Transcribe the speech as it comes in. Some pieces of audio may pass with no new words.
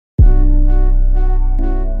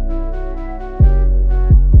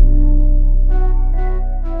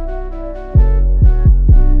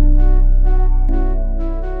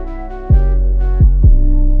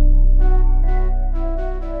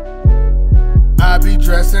be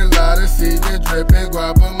dressing lot of season, dripping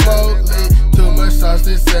guapamole. Too much sauce,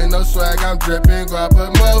 this ain't no swag, I'm dripping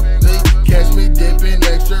guapamole. Catch me dipping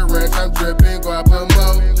extra ranch, I'm dripping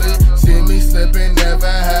guapamole. See me slipping, never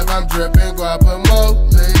have, I'm dripping guapamole.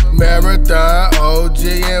 Marathon OG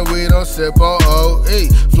and we don't sip on OE.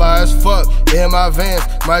 Fly as fuck in my Vans,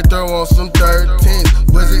 might throw on some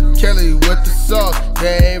 13s. Wizard Kelly with the sauce,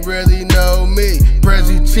 they ain't really know me.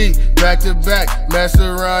 Prezi cheap, back to back, mess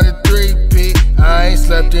around in 3P. I ain't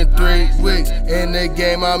slept in 3 weeks, in the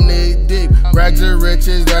game I'm knee deep. Rags of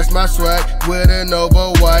riches, that's my swag, with an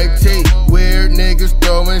over white tee. Weird niggas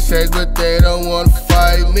throwing shades, but they don't wanna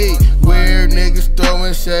fight me. Weird niggas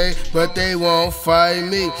throwing shade, but they won't fight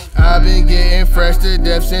me. I've been getting fresh to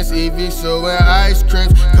death since EV, so and ice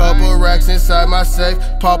creams. Couple racks inside my safe.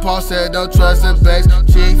 Pawpaw said don't trust the banks.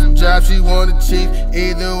 Chief job, she want a chief.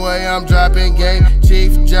 Either way, I'm dropping game.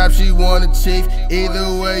 Chief job, she want a chief.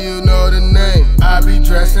 Either way, you know the name. I be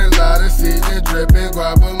dressing lot of season, dripping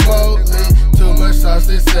guapamole. Too much sauce,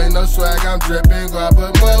 this ain't no swag, I'm dripping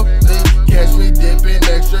guapamole. Catch me dipping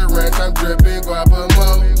extra ranch, I'm dripping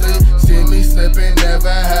guapamole. See me slipping, never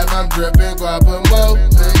have, I'm dripping guapamole.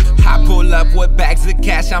 I pull up with bags of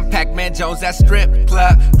cash, I'm Pac-Man Jones at strip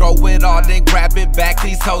club. Throw it all, then grab it back,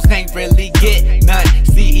 these hoes can't really get none.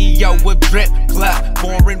 CEO with drip club,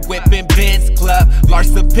 foreign whipping Benz club.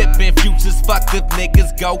 Larsa Pippin, futures fucked if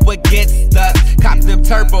niggas go against us. Cop them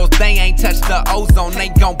turbos, they ain't touch the ozone,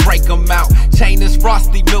 ain't gon' break them out. Chain is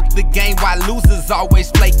frosty, milk the game while losers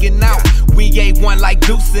always flaking out. We A1 like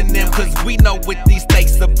Deuce in them, cause we know what these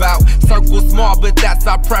stakes about. Circle small, but that's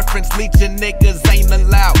our preference, leeching niggas ain't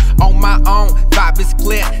allowed. On my own, vibe is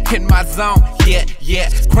clear, in my zone, yeah, yeah.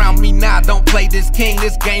 Crown me now, don't play this king,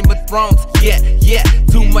 this Game of Thrones, yeah, yeah.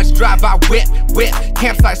 Too much drive, I whip,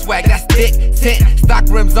 campsite swag, that's thick, tint. Stock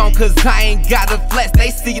rims on, cause I ain't got a flex, they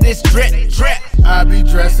see this drip. I be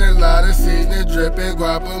dressing lot of season, dripping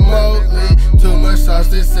guapamole. Too much sauce,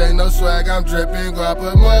 this ain't no swag, I'm dripping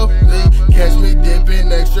guapamole. Catch me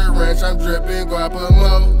dipping extra ranch, I'm dripping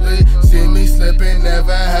guapamole. See me slipping,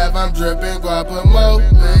 never have, I'm dripping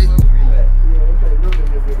guapamole.